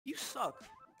You suck.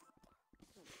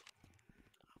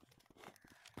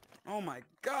 Oh my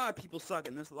god, people suck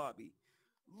in this lobby.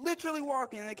 Literally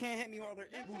walking and they can't hit me while they're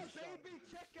in. Baby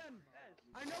chicken!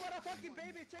 I know what a fucking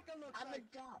baby chicken looks I'm a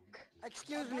like! duck.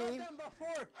 Excuse me! I've had them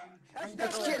before!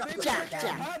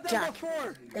 Jack.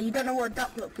 You don't know what a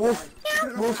duck looks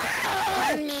like. Woof.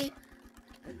 Honey.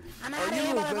 I'm out of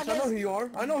here, I know who you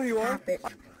are. I know who you are.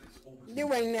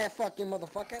 You ain't that fucking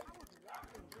motherfucker.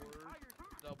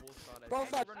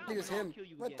 Both I do is him.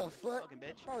 What the fuck?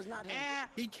 Bro, it's not him.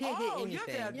 He can't hit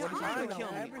anything. What What are is you he kill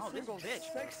doing? me? Oh, this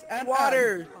bitch. And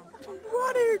Water.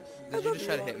 Water. Did you just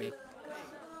try to hit me?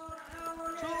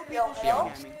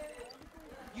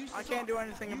 I can't do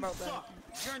anything about that.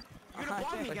 You're to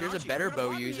block me again. Here's a better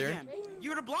bow user.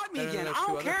 You're to block me No, no, again. no, I two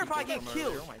don't other care if I people get from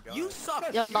killed. earlier. Oh my God. You suck.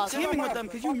 Yeah, You're teaming with them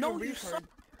because you know you suck.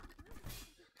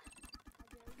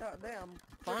 God damn.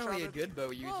 Finally a good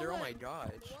bow user. Oh my gosh.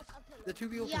 The two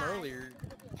people from earlier,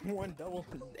 one double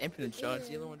infinite shots.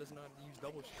 The other one does not use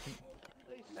double shots.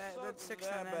 That's 6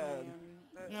 that bad.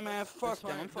 Yeah, man, fuck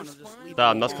them. I'm gonna just leave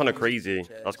Damn, them that's kind of alone. crazy.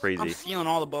 That's I'm crazy. stealing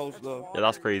all the bows though. Yeah,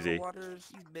 that's crazy.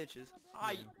 Waters, you bitches.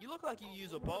 Ah, you look like you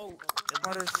use a bow.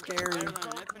 Water's scary. Better than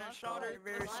an infinite shotter.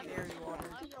 Very scary, Water.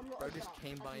 Bro just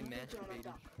came by and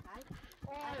masturbated.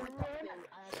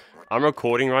 I'm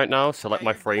recording right now, so like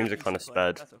my frames are kind of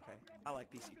sped. That's okay. I like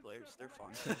PC players. They're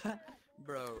fun.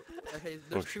 Bro, okay,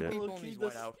 there's two shit. people in these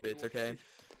white outfits, okay?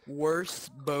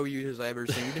 Worst bow users I've ever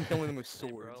seen. You've been killing them with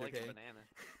swords, okay?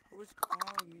 Who's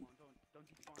calling me?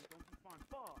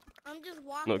 I'm just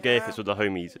walking. Not gay if it's with the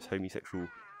homies, it's homosexual.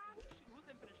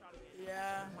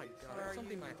 Yeah. Oh my god, there's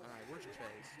something in my eye. Where's Chez?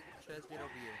 Chez, get over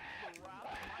here.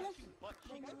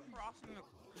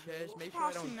 Chez, make sure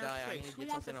I don't die. I need to get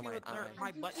something on my eye.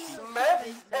 My butt cheek.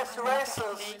 Smith is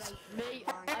racist. He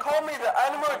called me the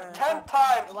N-word 10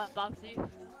 times.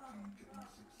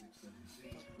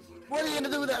 What are you gonna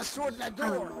do with that sword in that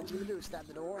door? What you gonna do? Stab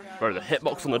the door? Bro, the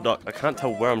hitbox on the duck, I can't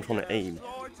tell where I'm trying to aim.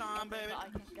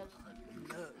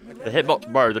 The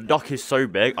hitbox, bro, the duck is so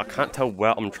big, I can't tell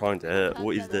where I'm trying to hit.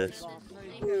 What is this?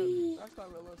 That's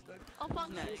not realistic.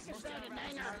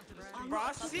 Bro,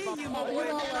 I see you, my boy.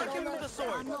 Try to kill me with a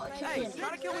sword. Hey, try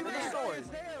to kill me with a sword.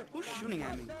 Who's shooting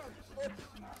at me?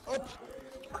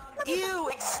 Ew,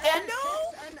 extendo?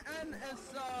 And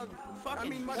it's, Fucking I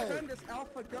mean, my friend is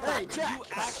Alpha Go. Hey, Jack. You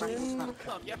actually suck.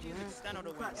 You have to use extendo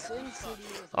to win.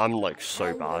 I'm like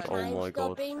so bad, oh my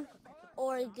god.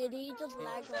 Or did he just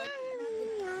lag like?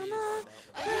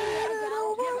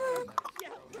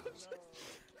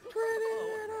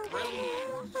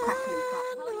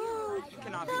 You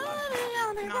cannot be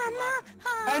laughing.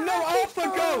 I know Alpha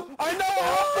Go! I know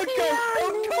Alpha Go!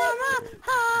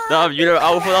 Damn, you know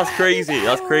Alpha? That's crazy.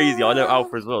 That's crazy. I know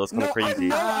Alpha as well. That's kind of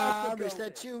crazy. I wish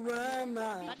that you were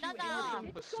mine.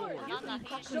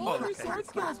 Show me sword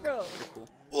skills, bro.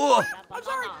 Oh, I'm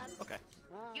sorry. Okay.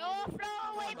 You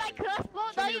throw away my crossbow,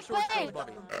 no you play.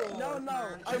 No.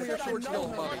 Show me your sword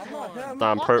skills, buddy.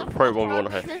 damn, pro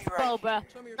 1v1 here. This bow, bro.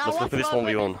 Let's look for this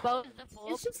 1v1.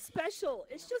 It's just special.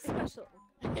 It's just special.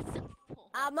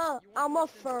 I'm a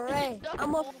furry.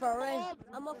 I'm a furry.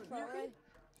 I'm a furry.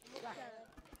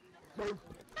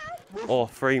 Oh,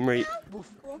 frame rate.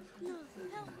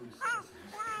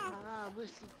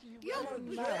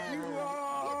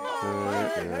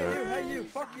 Hey, you,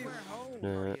 fuck you.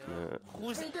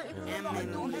 Who's Emily?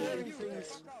 Who's Emily?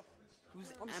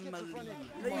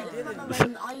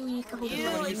 You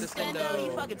extendo.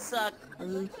 You fucking suck. Oh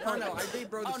no, I gave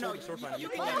bro the sword finder. You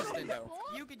can use Stendo.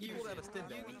 You could use that as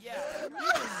Stendo. Yeah. You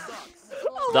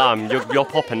sucks. Damn, you're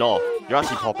popping off. You're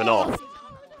actually popping off.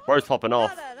 Bro's popping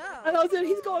off. I know, dude,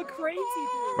 he's going crazy,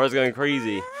 dude. Bro's going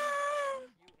crazy.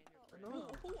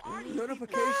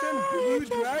 Notification, Blue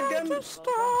Dragon,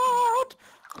 start.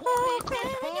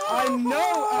 I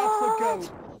know Alpha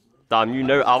Goat. Damn, you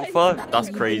know Alpha? That's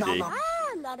crazy.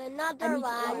 Not another one.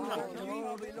 I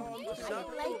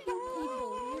don't like you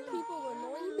people. You people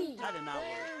annoy me. That did not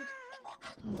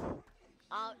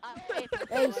work.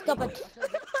 Hey, stop it.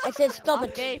 I said stop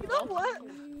it. You know what?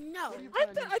 No. I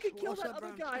think I could kill that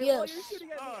other guy while Yes. you're shooting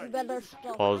at me. You better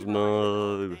stop.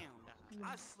 Cosmo.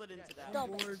 I slid into that. Stop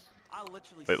it. I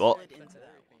literally Wait, what? slid into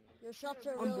that. Your shots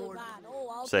are really bad. Oh,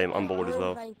 I'll Same, take I'm that bored as bloom,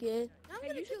 well. Thank you.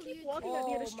 Hey, you should keep walking at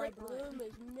me in Oh, a my straight line. bloom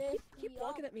is nifty. Keep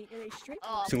walking at me in a straight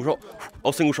line. Single shot.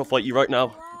 I'll single shot fight you right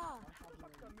now.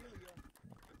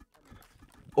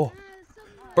 Oh.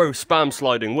 Bro, spam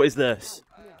sliding. What is this?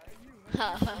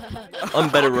 I'm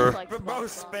betterer. Bro,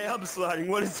 spam sliding.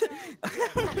 What is it?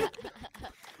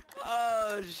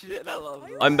 Oh shit! I love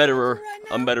it. I'm betterer.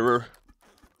 I'm betterer.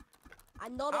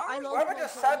 Whoever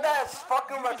just said that is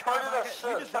fucking retarded as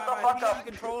shit. Shut the fuck up.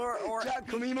 Controller or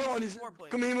Kamimo on his... foreplay.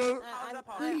 Kamimo.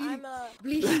 I'm a...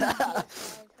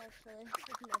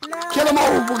 Kill him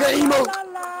all! We'll get emo!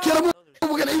 Kill him all!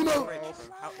 We'll get emo! Those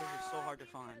are so hard to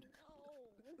find.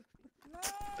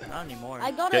 Not anymore.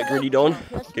 I got Get greedy, Don.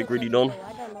 Get greedy, Don.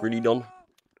 Greedy, Don.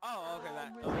 Oh, okay,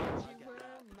 that.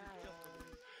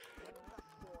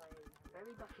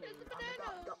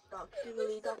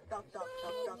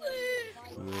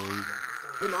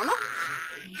 Banana?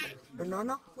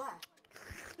 Banana? Where?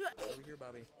 Over here,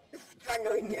 Bobby.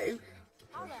 Strangling you.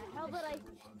 How the hell did I...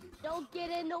 Don't get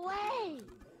in the way!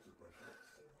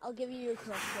 I'll give you your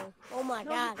crystal. Oh my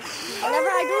god. Whenever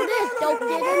I do this, don't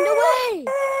get in the way!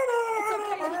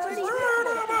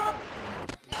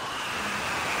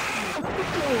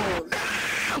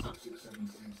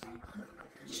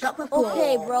 Stop with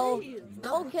Okay, bro.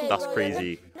 Okay, That's bro.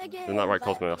 crazy. Isn't that right,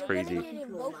 Cosmo? That's crazy.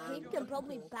 And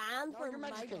probably banned for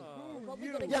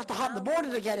You have to hop the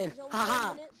border to get in.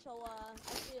 Haha. I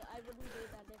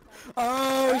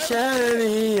Oh,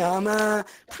 Shelly, I'm a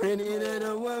pretty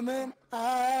little woman.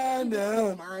 I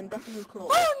know. Man, duck with claw.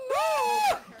 Oh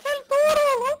no! El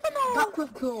toro, open up! Duck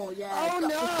with claw, yeah. Oh duck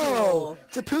with no!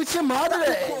 To pucha claw. Duck with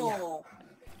madre! claw.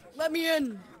 Let me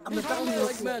in. I'm a These ducky are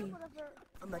with like a men.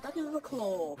 I'm a ducky with a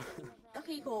claw.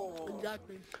 Ducky claw.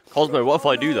 Exactly. Cosmo, what if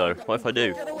I do though? What if I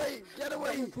do? Get away! Get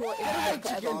away! Get away,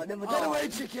 chicken! Never Get away,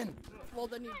 chicken! Well,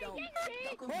 then you don't.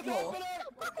 Duck with claw.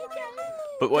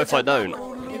 But what if I don't?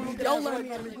 Don't let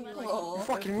me in. Claw. You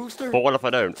fucking rooster! But what if I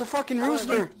don't? It's a fucking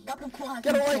rooster! Duck with claw.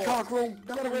 Get away, cockerel!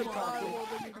 Get away, Claw. cockerel! Well,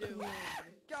 then you do.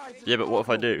 Guys, Yeah, but what if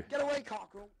I do? get away,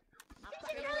 cockerel!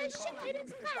 I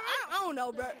don't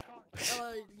know, bro.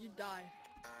 You die.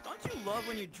 Don't you love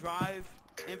when you drive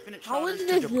infinite How shotters is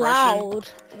to this depression? loud?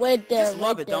 Wait there, Just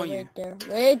love right it, there, don't you? right there,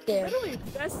 right there. Literally,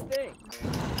 best thing.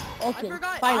 Okay, I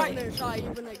forgot finally. Iron Shot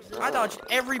even exists. I dodged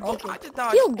every bullet. I just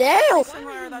dodged You down!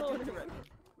 somewhere that dude threw it.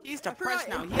 He's depressed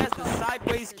now. He has the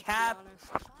sideways cap.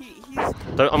 He's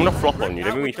Don't, I'm gonna flop on you.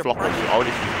 Don't make me flop on you. I'll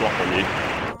just flop on you.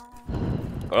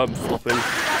 I'm flopping.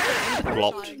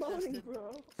 Flopped.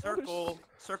 circle.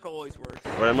 Circle always works.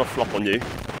 Right, I'm not flop on you.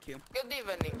 Thank you. Good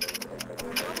evening.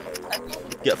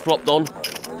 Get flopped on.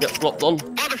 Get flopped on.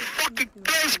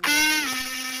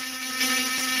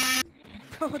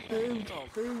 What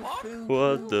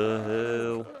the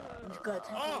hell? He's got to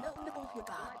take a little nip off your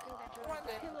back.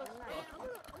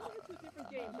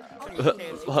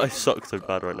 I suck so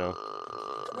bad right now.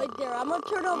 Right there, I'm gonna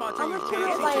turn up my mic.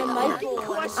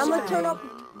 I'm gonna turn up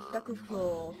Duck with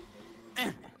claw.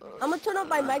 I'm gonna turn up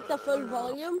my mic to full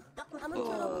volume. I'm gonna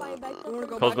turn up my mic to full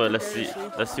volume. Cosmo, let's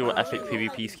see what epic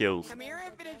PvP skills. Come here,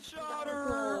 infinite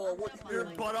shotter. Your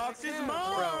buttocks is mine.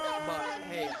 Bro, but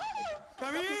hey,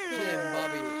 Come here. Jim,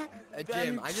 Bobby,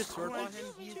 Jim, I just swerved on him.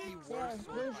 He's the worst.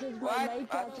 This is my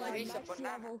mic at my next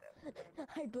level.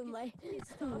 I put my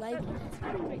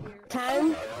mic.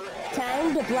 Time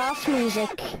to blast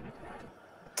music.